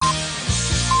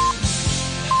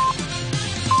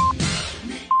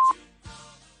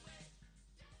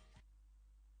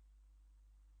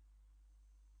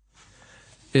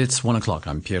It's 1 o'clock.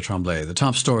 I'm Pierre Tremblay. The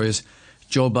top stories.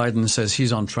 Joe Biden says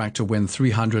he's on track to win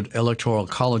 300 electoral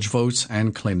college votes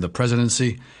and claim the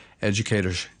presidency.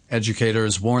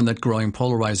 Educators warn that growing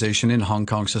polarization in Hong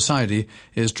Kong society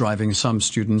is driving some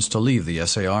students to leave the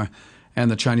SAR. And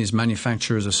the Chinese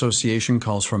Manufacturers Association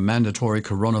calls for mandatory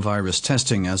coronavirus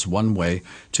testing as one way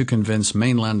to convince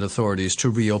mainland authorities to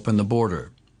reopen the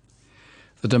border.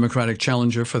 The Democratic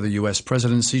challenger for the U.S.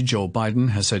 presidency, Joe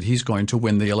Biden, has said he's going to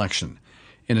win the election.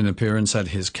 In an appearance at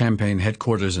his campaign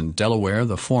headquarters in Delaware,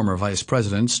 the former vice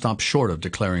president stopped short of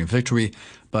declaring victory,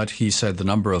 but he said the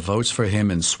number of votes for him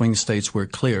in swing states were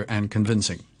clear and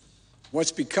convincing.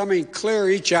 What's becoming clear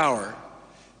each hour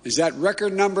is that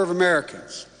record number of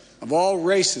Americans of all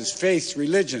races, faiths,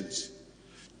 religions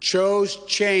chose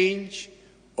change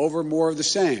over more of the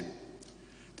same.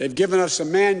 They've given us a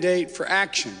mandate for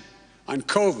action on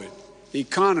COVID, the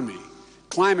economy,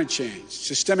 climate change,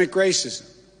 systemic racism.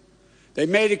 They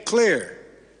made it clear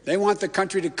they want the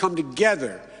country to come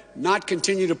together, not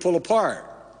continue to pull apart.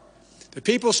 The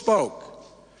people spoke,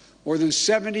 more than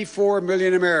 74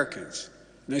 million Americans,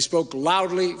 and they spoke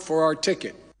loudly for our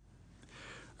ticket.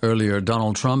 Earlier,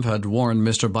 Donald Trump had warned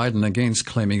Mr. Biden against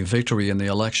claiming victory in the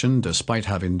election, despite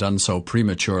having done so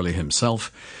prematurely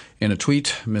himself. In a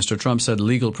tweet, Mr. Trump said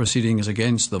legal proceedings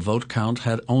against the vote count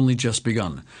had only just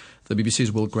begun. The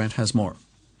BBC's Will Grant has more.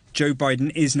 Joe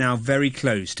Biden is now very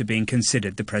close to being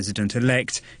considered the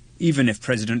president-elect, even if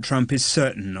President Trump is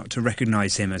certain not to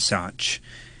recognise him as such.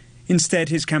 Instead,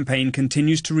 his campaign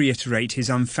continues to reiterate his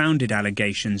unfounded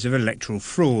allegations of electoral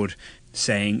fraud,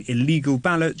 saying illegal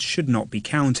ballots should not be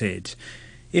counted.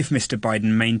 If Mr.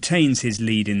 Biden maintains his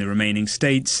lead in the remaining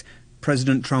states,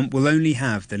 President Trump will only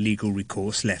have the legal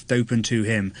recourse left open to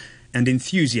him, and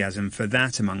enthusiasm for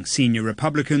that among senior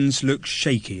Republicans looks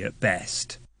shaky at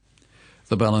best.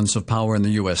 The balance of power in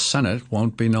the U.S. Senate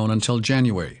won't be known until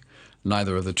January.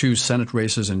 Neither of the two Senate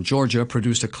races in Georgia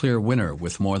produced a clear winner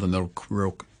with more than the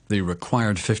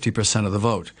required 50% of the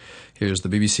vote. Here's the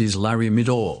BBC's Larry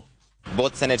Midol.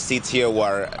 Both Senate seats here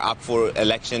were up for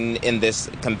election in this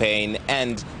campaign,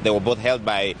 and they were both held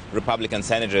by Republican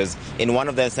senators. In one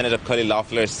of them, Senator Curly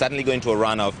Loeffler is suddenly going to a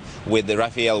runoff with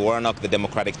Raphael Warnock, the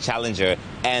Democratic challenger.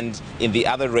 And in the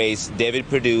other race, David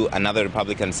Perdue, another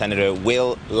Republican senator,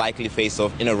 will likely face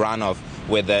off in a runoff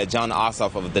with Jon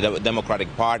Ossoff of the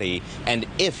Democratic Party. And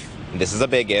if, this is a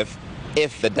big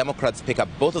if the Democrats pick up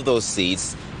both of those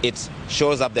seats, it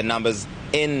shores up their numbers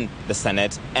in the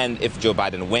Senate, and if Joe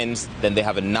Biden wins, then they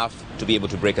have enough to be able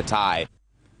to break a tie.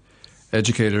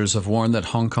 Educators have warned that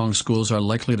Hong Kong schools are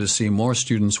likely to see more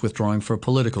students withdrawing for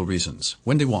political reasons.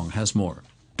 Wendy Wong has more.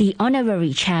 The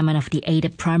honorary chairman of the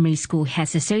Aided Primary School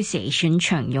Heads Association,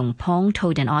 Cheng Yong-pong,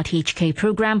 told an RTHK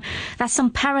program that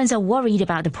some parents are worried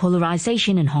about the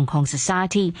polarization in Hong Kong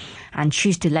society and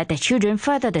choose to let their children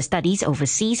further their studies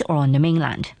overseas or on the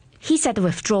mainland. He said the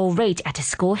withdrawal rate at his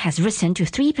school has risen to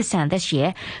 3% this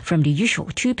year from the usual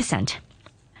 2%.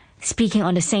 Speaking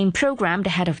on the same program,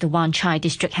 the head of the Wan Chai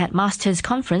District Headmasters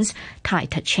Conference, Tai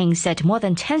Tat-ching, said more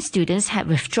than 10 students had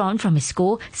withdrawn from his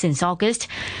school since August,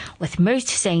 with most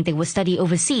saying they would study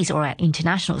overseas or at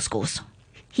international schools.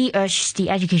 He urged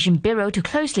the Education Bureau to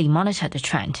closely monitor the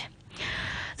trend.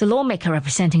 The lawmaker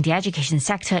representing the education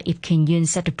sector, Ip Kin Yuen,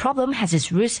 said the problem has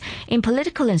its roots in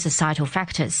political and societal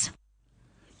factors.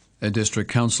 A district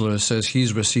councillor says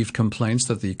he's received complaints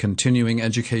that the Continuing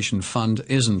Education Fund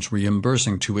isn't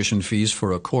reimbursing tuition fees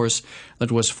for a course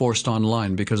that was forced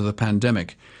online because of the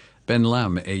pandemic. Ben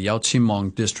Lam, a Yau Tsim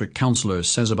Mong district councillor,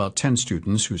 says about 10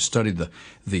 students who studied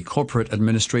the Corporate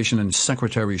Administration and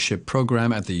Secretaryship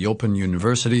program at the Open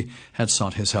University had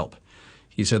sought his help.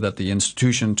 He said that the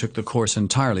institution took the course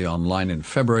entirely online in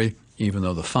February, even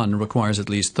though the fund requires at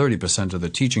least 30% of the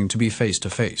teaching to be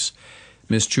face-to-face.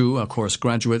 Ms. Chu, a course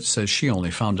graduate, says she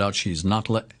only found out she's not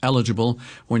eligible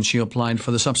when she applied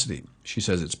for the subsidy. She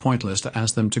says it's pointless to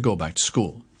ask them to go back to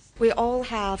school. We all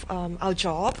have our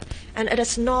job, and it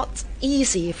is not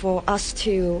easy for us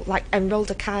to enroll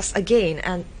the class again,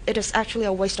 and it is actually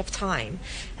a waste of time.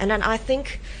 And then I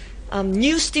think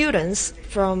new students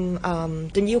from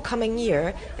the new coming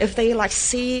year, if they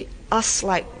see us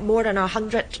more than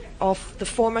 100 of the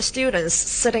former students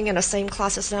sitting in the same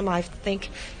class as them, I think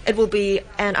it will be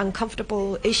an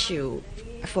uncomfortable issue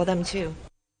for them too.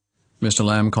 Mr.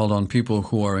 Lam called on people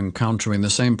who are encountering the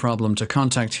same problem to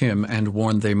contact him and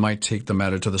warned they might take the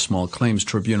matter to the Small Claims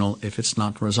Tribunal if it's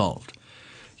not resolved.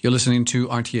 You're listening to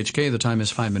RTHK. The time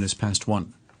is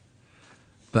 1.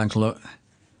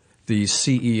 The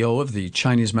CEO of the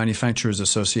Chinese Manufacturers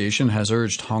Association has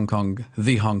urged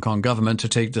the Hong Kong government to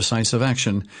take decisive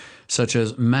action, such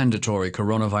as mandatory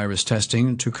coronavirus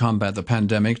testing to combat the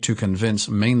pandemic, to convince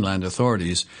mainland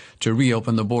authorities to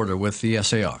reopen the border with the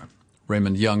SAR.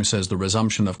 Raymond Young says the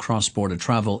resumption of cross-border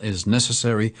travel is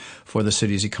necessary for the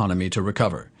city's economy to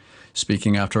recover.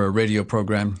 Speaking after a radio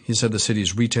program, he said the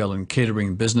city's retail and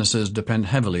catering businesses depend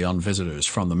heavily on visitors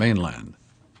from the mainland.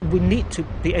 We need to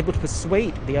be able to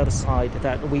persuade the other side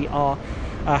that we are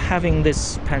having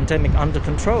this pandemic under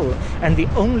control. And the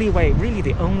only way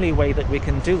that we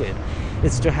can do it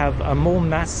is to have a more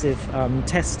massive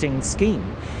testing scheme,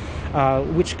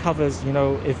 which covers,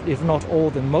 if not all,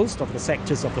 then most of the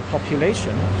sectors of the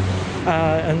population.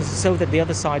 And so that the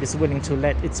other side is willing to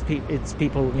let its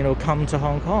people, come to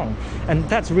Hong Kong. And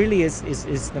that really is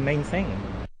the main thing.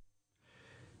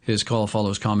 His call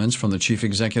follows comments from the chief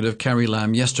executive, Carrie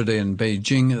Lam, yesterday in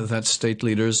Beijing that state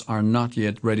leaders are not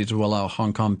yet ready to allow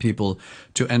Hong Kong people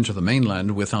to enter the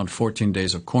mainland without 14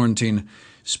 days of quarantine.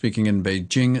 Speaking in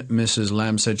Beijing, Mrs.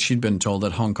 Lam said she'd been told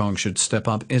that Hong Kong should step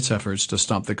up its efforts to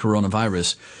stop the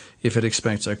coronavirus if it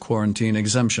expects a quarantine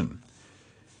exemption.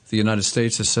 The United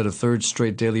States has set a third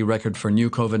straight daily record for new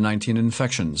COVID-19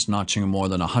 infections, notching more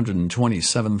than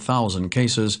 127,000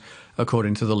 cases,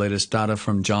 according to the latest data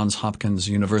from Johns Hopkins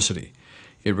University.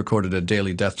 It recorded a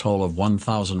daily death toll of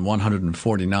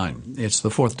 1,149. It's the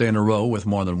fourth day in a row with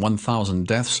more than 1,000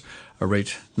 deaths, a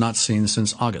rate not seen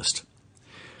since August.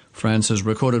 France has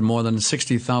recorded more than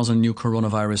 60,000 new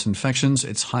coronavirus infections,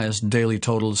 its highest daily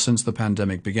total since the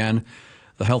pandemic began.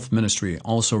 The Health Ministry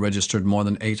also registered more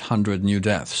than 800 new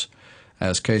deaths.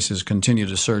 As cases continue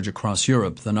to surge across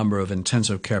Europe, the number of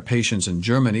intensive care patients in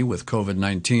Germany with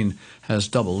COVID-19 has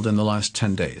doubled in the last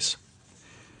 10 days.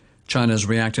 China has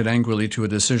reacted angrily to a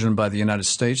decision by the United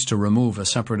States to remove a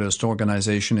separatist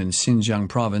organization in Xinjiang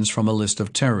province from a list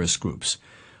of terrorist groups.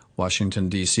 Washington,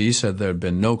 D.C. said there had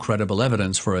been no credible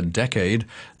evidence for a decade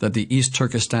that the East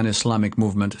Turkestan Islamic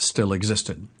movement still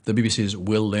existed. The BBC's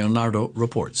Will Leonardo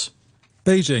reports.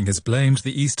 Beijing has blamed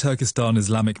the East Turkestan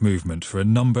Islamic movement for a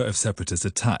number of separatist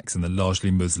attacks in the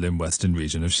largely Muslim western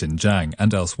region of Xinjiang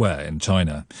and elsewhere in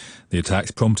China. The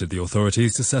attacks prompted the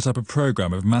authorities to set up a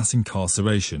program of mass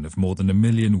incarceration of more than 1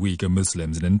 million Uyghur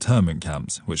Muslims in internment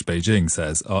camps, which Beijing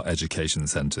says are education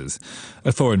centres.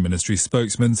 A Foreign Ministry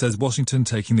spokesman says Washington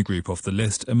taking the group off the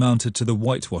list amounted to the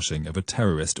whitewashing of a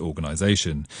terrorist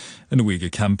organisation. An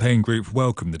Uyghur campaign group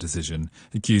welcomed the decision,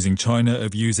 accusing China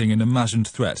of using an imagined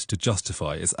threat to justify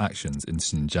its actions in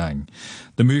Xinjiang.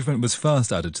 The movement was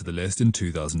first added to the list in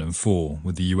 2004,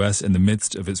 with the US in the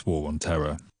midst of its war on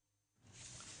terror.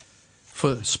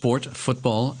 For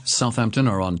football, Southampton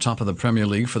are on top of the Premier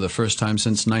League for the first time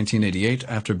since 1988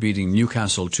 after beating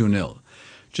Newcastle 2-0.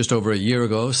 Just over a year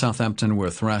ago, Southampton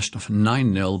were thrashed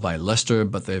 9-0 by Leicester,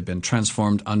 but they've been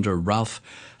transformed under Ralph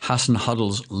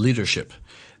Hasenhuttle's leadership.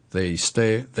 Their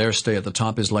stay at the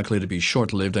top is likely to be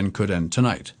short-lived and could end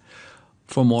tonight.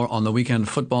 For more on the weekend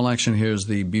football action, here's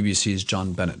the BBC's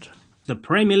John Bennett. The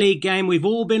Premier League game we've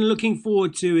all been looking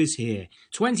forward to is here.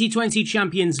 2020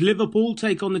 champions Liverpool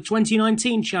take on the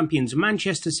 2019 champions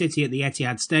Manchester City at the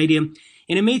Etihad Stadium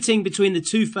in a meeting between the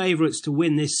two favourites to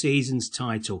win this season's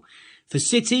title. For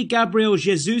City, Gabriel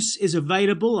Jesus is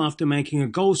available after making a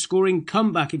goal-scoring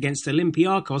comeback against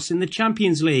Olympiacos in the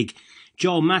Champions League.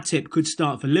 Joel Matip could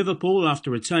start for Liverpool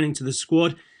after returning to the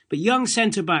squad, but young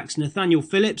centre-backs Nathaniel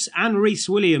Phillips and Reece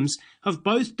Williams have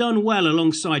both done well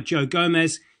alongside Joe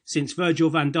Gomez since Virgil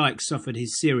van Dijk suffered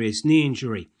his serious knee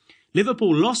injury.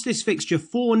 Liverpool lost this fixture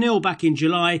 4-0 back in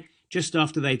July, just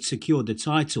after they'd secured the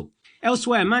title.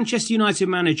 Elsewhere, Manchester United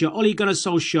manager Ole Gunnar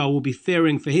Solskjaer will be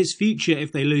fearing for his future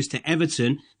if they lose to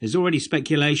Everton. There's already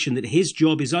speculation that his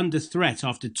job is under threat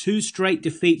after 2 straight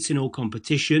defeats in all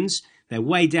competitions. They're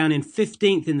way down in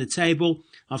 15th in the table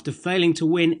after failing to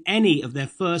win any of their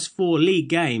first 4 league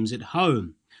games at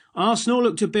home. Arsenal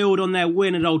look to build on their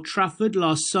win at Old Trafford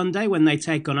last Sunday when they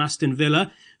take on Aston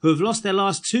Villa, who have lost their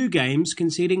last 2 games,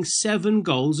 conceding 7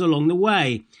 goals along the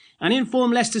way. And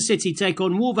in-form Leicester City take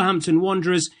on Wolverhampton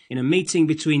Wanderers in a meeting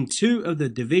between 2 of the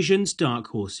division's dark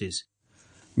horses.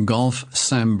 Golf,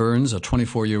 Sam Burns, a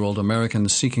 24-year-old American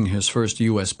seeking his first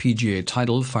U.S. PGA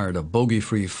title, fired a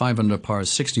bogey-free 5-under par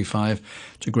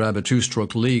 65 to grab a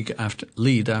 2-stroke lead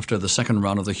after the second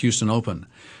round of the Houston Open.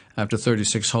 After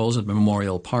 36 holes at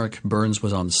Memorial Park, Burns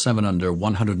was on 7-under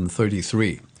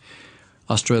 133.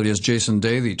 Australia's Jason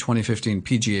Day, the 2015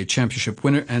 PGA Championship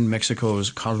winner, and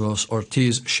Mexico's Carlos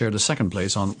Ortiz shared a second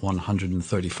place on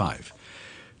 135.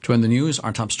 To end the news,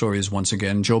 our top story is once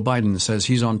again, Joe Biden says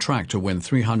he's on track to win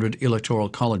 300 Electoral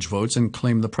College votes and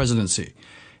claim the presidency.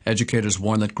 Educators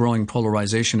warn that growing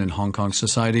polarization in Hong Kong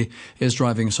society is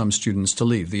driving some students to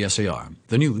leave the SAR.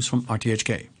 The news from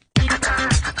RTHK.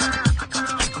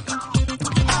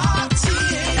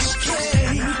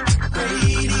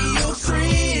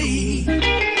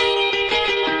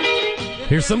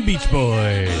 Here's some Beach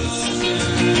Boys.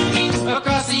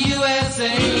 Across the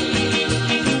USA,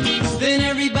 then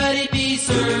everybody be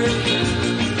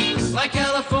served like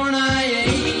California.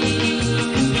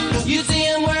 You see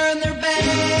them wearing their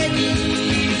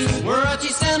baggies,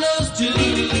 Warachi sandals too,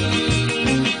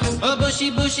 a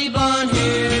bushy blonde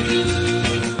hair,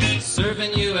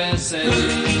 surfing USA.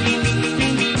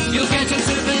 You'll catch them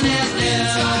surfing at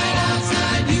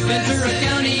Del, Ventura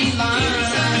County line.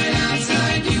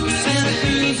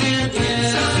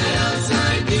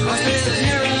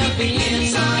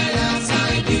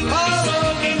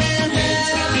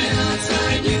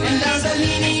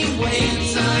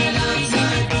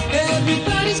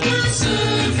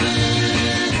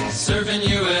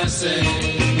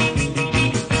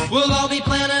 We'll all be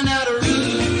planning out a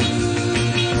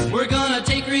route we're gonna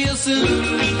take real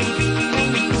soon.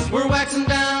 We're waxing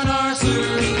down our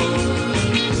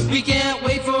surfboard, we can't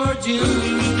wait for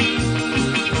June.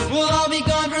 We'll all be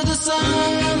gone for the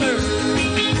summer,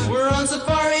 we're on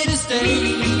safari to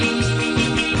stay.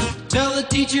 Tell the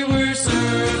teacher we're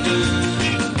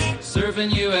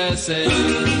surfing USA.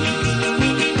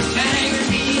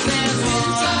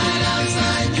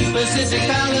 Pacific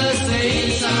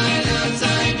Palisades, San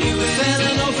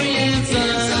Onofre and Sun,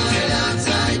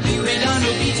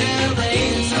 Redondo Beach, LA,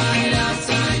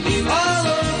 all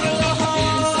over La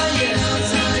Jolla,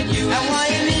 and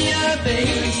Waimea Bay.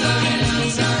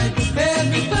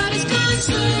 Everybody's gone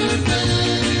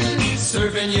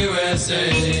surfing USA.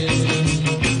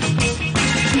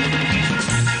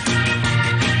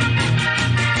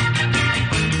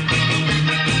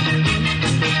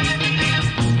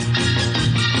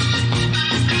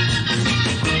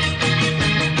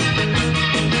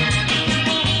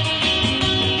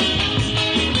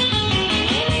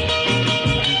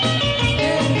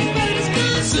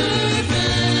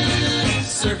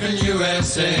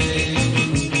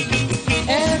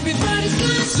 Everybody's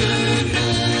gone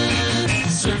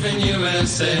surfing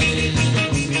USA.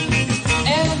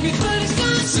 Everybody's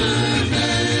gone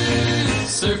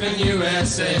surfing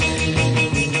USA.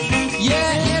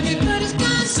 Yeah, everybody's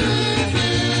gone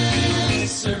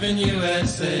surfing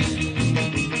USA.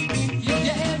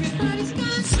 Yeah, everybody's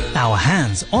gone surfing. Our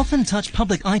hands often touch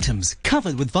public items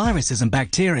covered with viruses and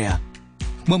bacteria.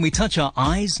 When we touch our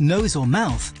eyes, nose or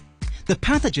mouth, the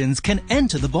pathogens can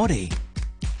enter the body.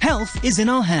 Health is in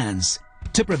our hands.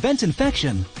 To prevent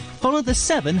infection, follow the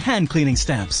 7 hand cleaning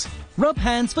steps. Rub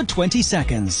hands for 20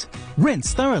 seconds.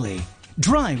 Rinse thoroughly.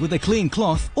 Dry with a clean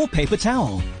cloth or paper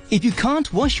towel. If you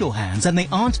can't wash your hands and they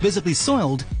aren't visibly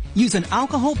soiled, use an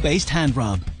alcohol-based hand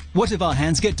rub. What if our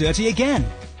hands get dirty again?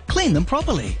 Clean them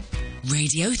properly.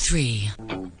 Radio 3.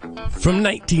 From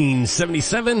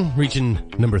 1977, reaching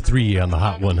number 3 on the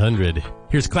Hot 100.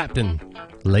 Here's Clapton.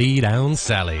 Lay Down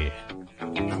Sally.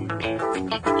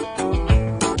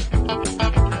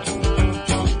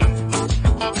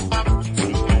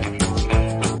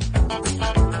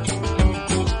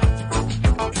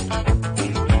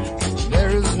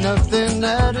 There is nothing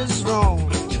that is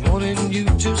wrong in wanting you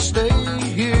to stay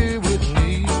here with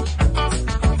me.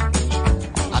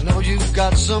 I know you've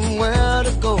got somewhere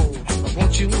to go, but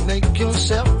won't you make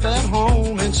yourself at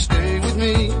home and stay with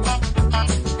me?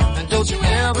 And don't you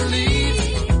ever leave.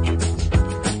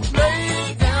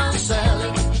 Lay down, Sally,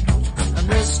 and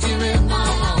rest here in my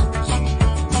arms.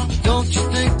 Don't you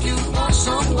think you want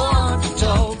someone to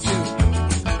talk to?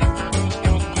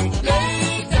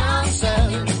 Lay down,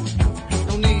 Sally,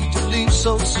 no need to leave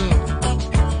so soon.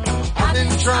 I've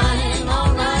been trying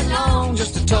all night long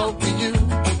just to talk to you.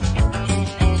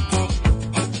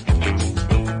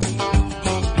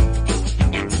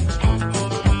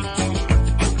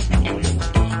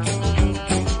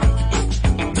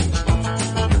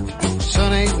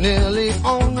 Nearly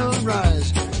on the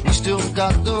rise, we still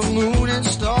got the moon and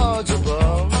stars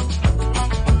above.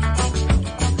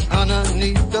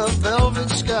 Underneath the velvet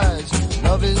skies,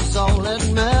 love is all that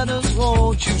matters.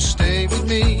 Won't you stay with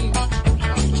me?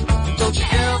 Don't you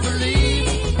ever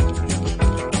leave.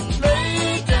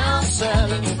 Lay down,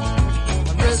 Sally,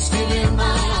 I'm resting in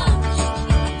my arms.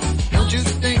 Don't you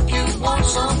think you want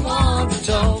someone to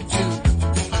talk to?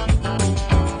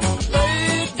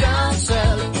 Lay down,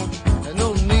 Sally,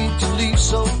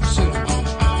 so soon.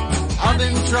 I've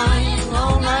been trying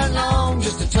all night long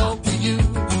just to talk to